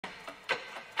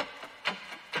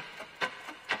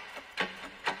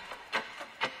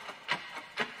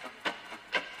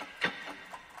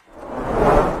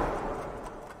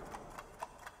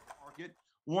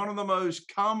one of the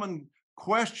most common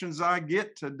questions I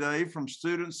get today from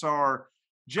students are,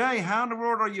 Jay, how in the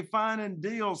world are you finding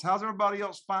deals? How's everybody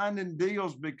else finding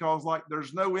deals? Because like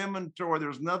there's no inventory,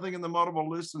 there's nothing in the multiple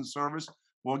listing service.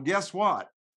 Well, guess what?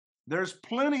 There's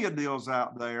plenty of deals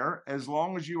out there as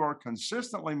long as you are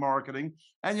consistently marketing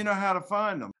and you know how to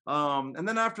find them. And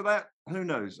then after that, who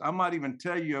knows? I might even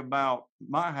tell you about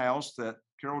my house that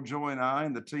Carol Joy and I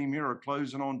and the team here are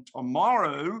closing on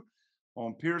tomorrow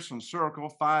on Pearson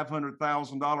Circle,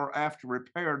 $500,000 after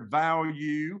repaired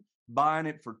value, buying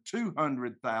it for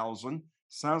 $200,000.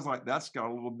 Sounds like that's got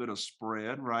a little bit of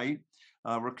spread, right?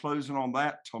 We're closing on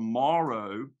that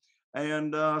tomorrow.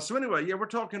 And so anyway, yeah, we're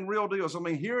talking real deals. I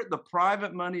mean, here at the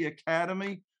Private Money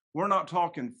Academy, we're not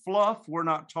talking fluff. We're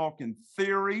not talking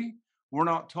theory. We're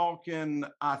not talking,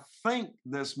 I think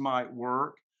this might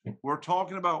work. We're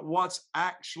talking about what's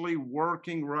actually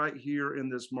working right here in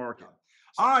this market.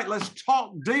 All right, let's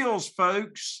talk deals,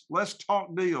 folks. Let's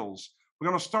talk deals. We're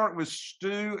going to start with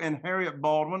Stu and Harriet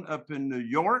Baldwin up in New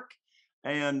York.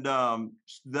 And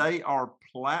they are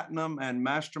platinum and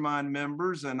mastermind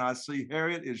members. And I see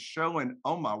Harriet is showing,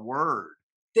 oh my word.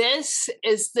 This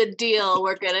is the deal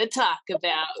we're going to talk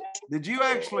about. Did you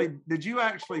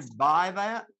actually buy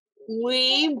that?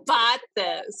 We bought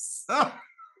this.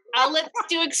 I'll let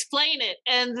Stu explain it.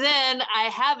 And then I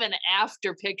have an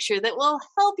after picture that will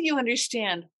help you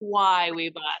understand why we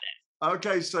bought it.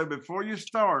 Okay, so before you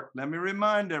start, let me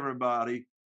remind everybody,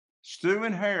 Stu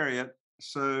and Harriet,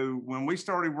 so when we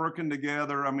started working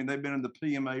together, I mean, they've been in the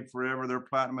PMA forever. They're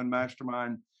platinum and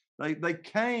mastermind. They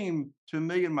came to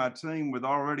me and my team with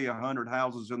already 100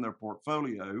 houses in their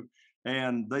portfolio,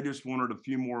 and they just wanted a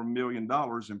few more $1 million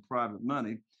in private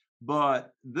money.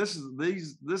 But this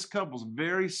couple's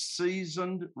very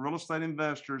seasoned real estate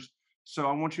investors. So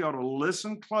I want you all to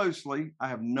listen closely. I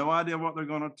have no idea what they're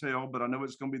going to tell, but I know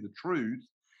it's going to be the truth.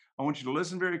 I want you to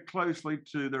listen very closely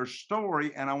to their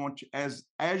story. And I want you, as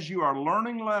you are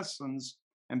learning lessons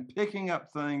and picking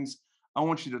up things, I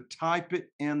want you to type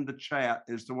it in the chat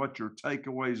as to what your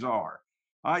takeaways are.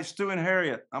 All right, Stu and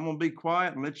Harriet, I'm going to be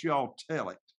quiet and let you all tell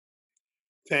it.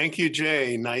 Thank you,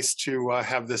 Jay. Nice to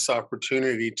have this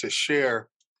opportunity to share.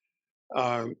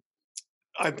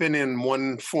 I've been in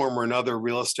one form or another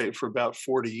real estate for about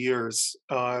 40 years,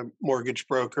 mortgage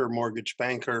broker, mortgage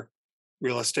banker,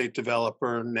 real estate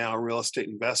developer, now real estate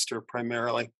investor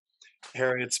primarily.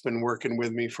 Harriet's been working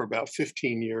with me for about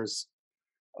 15 years.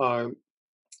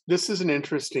 This is an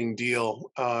interesting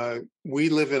deal. We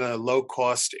live in a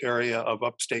low-cost area of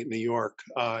upstate New York.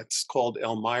 It's called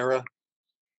Elmira.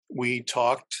 We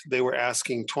talked. They were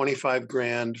asking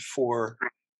 $25,000 for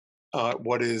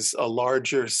what is a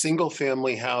larger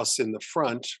single-family house in the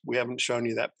front. We haven't shown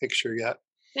you that picture yet.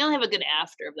 We only have a good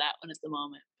after of that one at the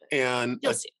moment. And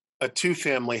a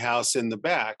two-family house in the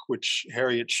back, which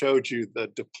Harriet showed you the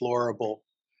deplorable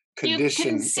condition.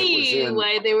 You can see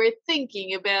why they were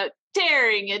thinking about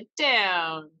tearing it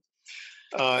down.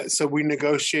 So we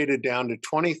negotiated down to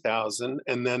 $20,000,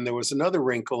 and then there was another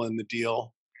wrinkle in the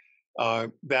deal.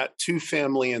 That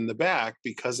two-family in the back,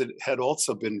 because it had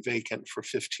also been vacant for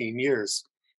 15 years,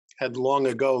 had long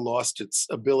ago lost its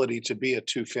ability to be a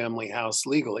two-family house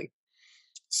legally.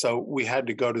 So we had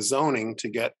to go to zoning to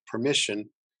get permission.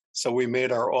 So we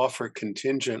made our offer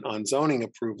contingent on zoning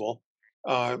approval.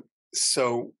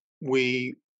 So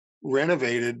we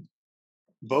renovated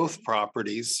both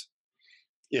properties.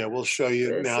 Yeah, we'll show you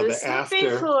This now is the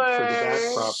after for the back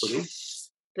property.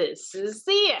 This is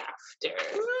the after.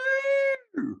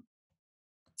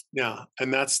 Yeah,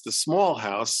 and that's the small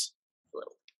house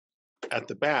at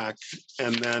the back.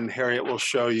 And then Harriet will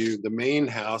show you the main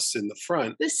house in the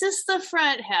front. This is the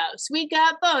front house. We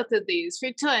got both of these for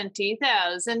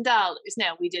 $20,000.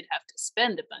 Now, we did have to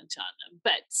spend a bunch on them,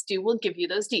 but Stu will give you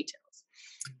those details.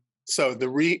 So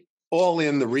all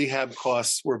in the rehab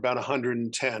costs were about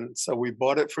 110. So we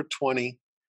bought it for 20.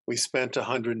 We spent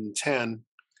 110.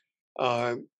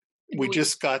 We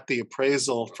just got the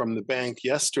appraisal from the bank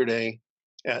yesterday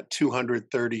at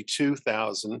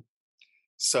 232,000.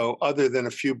 So other than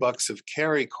a few bucks of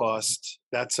carry cost,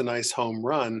 that's a nice home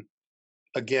run,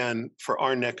 again, for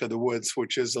our neck of the woods,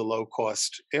 which is a low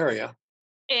cost area.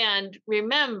 And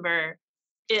remember,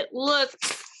 it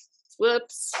looks,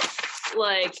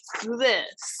 like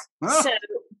this. Oh. So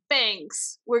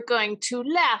banks were going to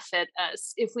laugh at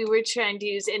us if we were trying to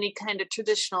use any kind of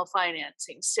traditional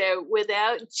financing. So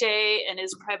without Jay and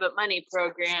his private money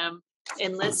program,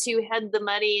 unless you had the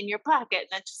money in your pocket,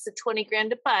 not just the $20,000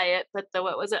 to buy it, but the,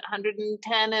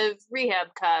 110 of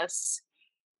rehab costs,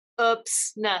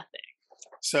 oops, nothing.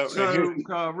 So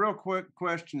real quick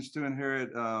questions to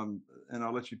Harriet, and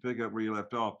I'll let you pick up where you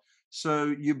left off.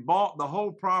 So you bought the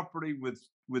whole property with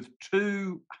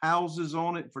 2 houses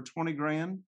on it for 20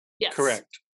 grand? Yes.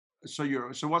 Correct. So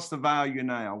what's the value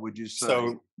now, would you say?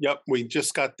 So, yep, we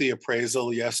just got the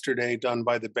appraisal yesterday done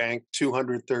by the bank,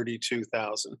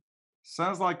 232,000.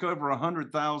 Sounds like over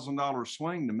 $100,000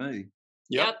 swing to me.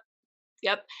 Yep.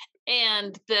 Yep.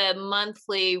 And the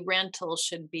monthly rental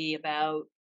should be about,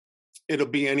 It'll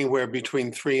be anywhere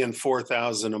between 3,000 and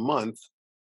 4,000 a month.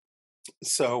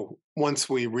 So once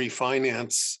we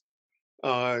refinance,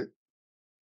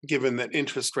 given that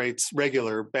interest rates,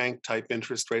 regular bank type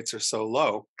interest rates are so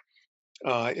low,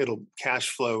 it'll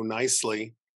cash flow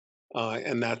nicely.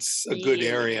 And that's a good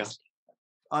area.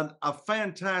 A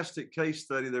fantastic case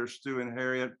study there, Stu and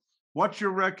Harriet. What's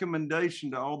your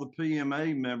recommendation to all the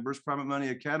PMA members, Private Money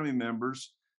Academy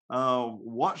members?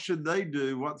 What should they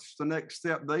do? What's the next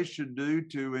step they should do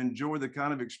to enjoy the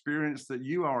kind of experience that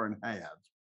you are and have?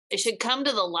 They should come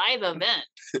to the live event.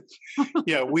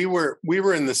 Yeah, we were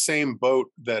in the same boat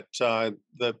that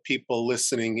the people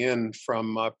listening in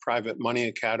from Private Money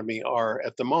Academy are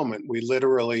at the moment. We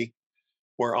literally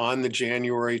were on the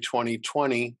January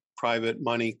 2020 private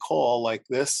money call like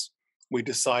this. We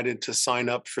decided to sign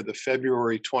up for the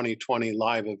February 2020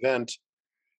 live event,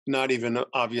 not even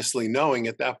obviously knowing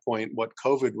at that point what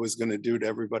COVID was going to do to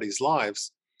everybody's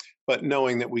lives, but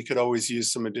knowing that we could always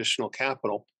use some additional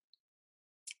capital.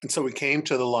 And so we came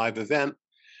to the live event.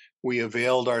 We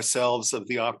availed ourselves of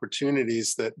the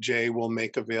opportunities that Jay will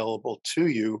make available to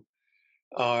you.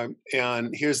 And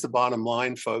here's the bottom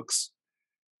line, folks.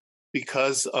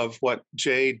 Because of what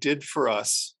Jay did for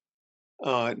us,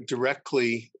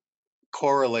 directly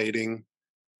correlating,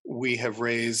 we have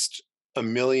raised $1.4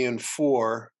 million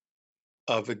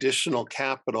of additional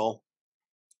capital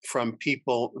from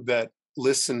people that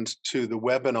listened to the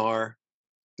webinar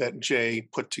that Jay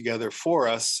put together for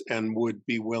us and would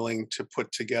be willing to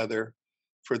put together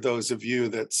for those of you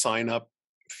that sign up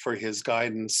for his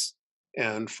guidance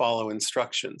and follow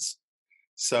instructions.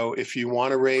 So if you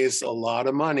want to raise a lot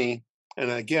of money, and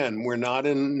again, we're not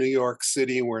in New York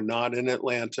City, we're not in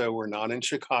Atlanta, we're not in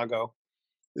Chicago.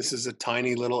 This is a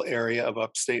tiny little area of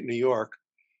upstate New York,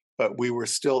 but we were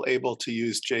still able to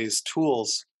use Jay's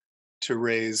tools to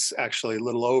raise actually a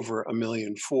little over $1.4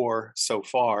 million so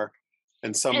far.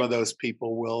 And some of those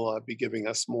people will be giving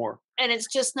us more. And it's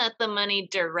just not the money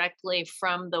directly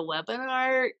from the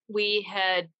webinar. We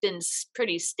had been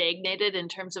pretty stagnated in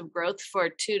terms of growth for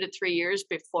 2 to 3 years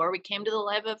before we came to the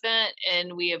live event.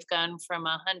 And we have gone from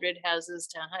 100 houses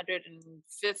to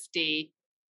 150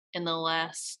 in the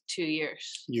last 2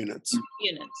 years. Units.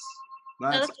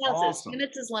 That's awesome.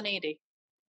 Units is 180.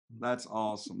 That's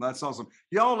awesome. That's awesome.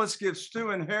 Y'all, let's give Stu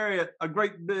and Harriet a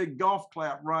great big golf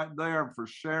clap right there for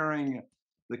sharing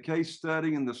the case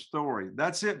study and the story.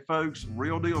 That's it, folks.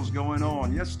 Real deals going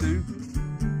on. Yes, Stu?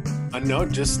 No,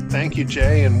 just thank you,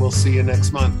 Jay, and we'll see you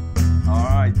next month. All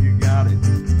right, you got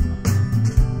it.